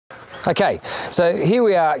Okay, so here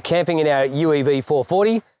we are camping in our UEV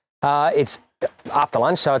 440. It's after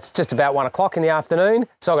lunch, so it's just about 1 o'clock in the afternoon.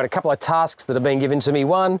 So I've got a couple of tasks that have been given to me.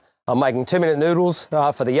 One, I'm making 2-minute noodles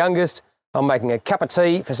for the youngest. I'm making a cup of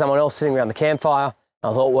tea for someone else sitting around the campfire.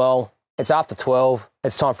 I thought, well, it's after 12,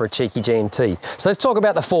 it's time for a cheeky G&T. So let's talk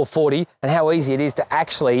about the 440 and how easy it is to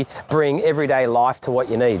actually bring everyday life to what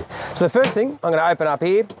you need. So the first thing, I'm going to open up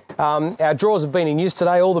here. Our drawers have been in use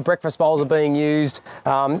today. All the breakfast bowls are being used.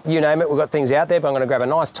 You name it, we've got things out there, but I'm going to grab a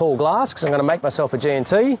nice tall glass because I'm going to make myself a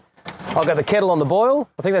G&T. I've got the kettle on the boil.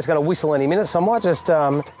 I think that's going to whistle any minute, so I might just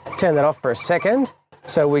turn that off for a second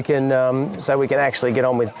so we can actually get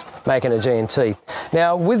on with making a G&T.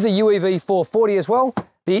 Now, with the UEV 440 as well,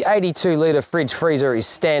 the 82-litre fridge freezer is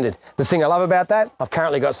standard. The thing I love about that, I've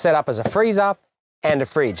currently got set up as a freezer and a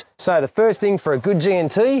fridge. So the first thing for a good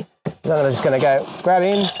G&T is I'm just going to go grab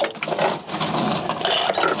in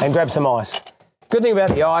and grab some ice. Good thing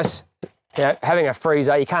about the ice, you know, having a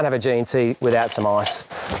freezer, you can't have a G&T without some ice.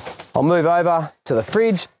 I'll move over to the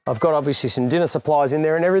fridge. I've got obviously some dinner supplies in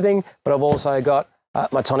there and everything, but I've also got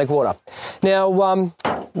my tonic water. Now,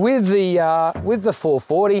 with the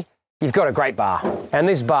 440, you've got a great bar, and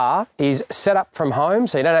this bar is set up from home,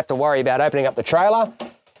 so you don't have to worry about opening up the trailer.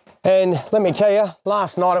 And let me tell you,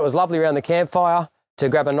 last night it was lovely around the campfire to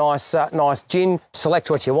grab a nice gin, select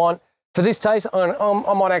what you want. For this taste,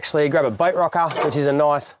 I might actually grab a Boat Rocker, which is a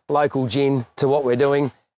nice local gin to what we're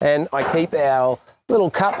doing. And I keep our little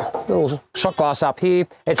cup, little shot glass up here.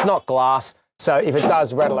 It's not glass, so if it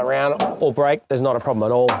does rattle around or break, there's not a problem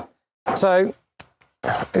at all. So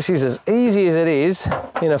this is as easy as it is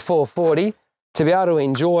in a 440 to be able to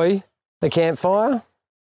enjoy the campfire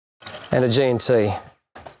and a G&T. A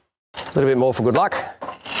little bit more for good luck.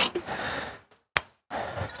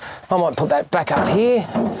 I might put that back up here.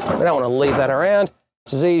 We don't want to leave that around.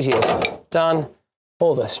 It's as easy as done.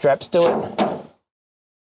 All the straps do it.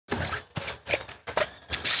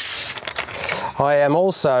 I am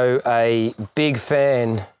also a big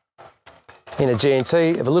fan in a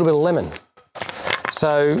G&T of a little bit of lemon.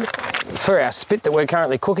 So for our spit that we're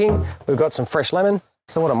currently cooking, we've got some fresh lemon.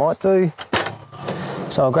 So what I might do,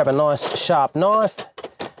 so I'll grab a nice sharp knife.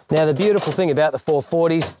 Now the beautiful thing about the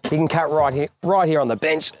 440s, you can cut right here on the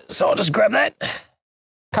bench. So I'll just grab that,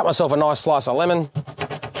 cut myself a nice slice of lemon.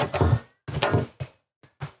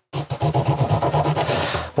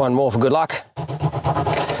 One more for good luck.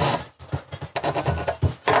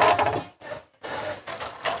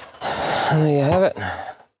 And there you have it.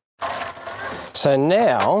 So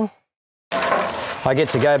now I get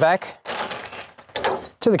to go back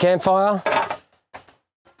to the campfire.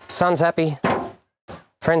 Son's happy,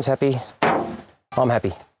 friends happy, I'm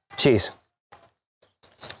happy. Cheers.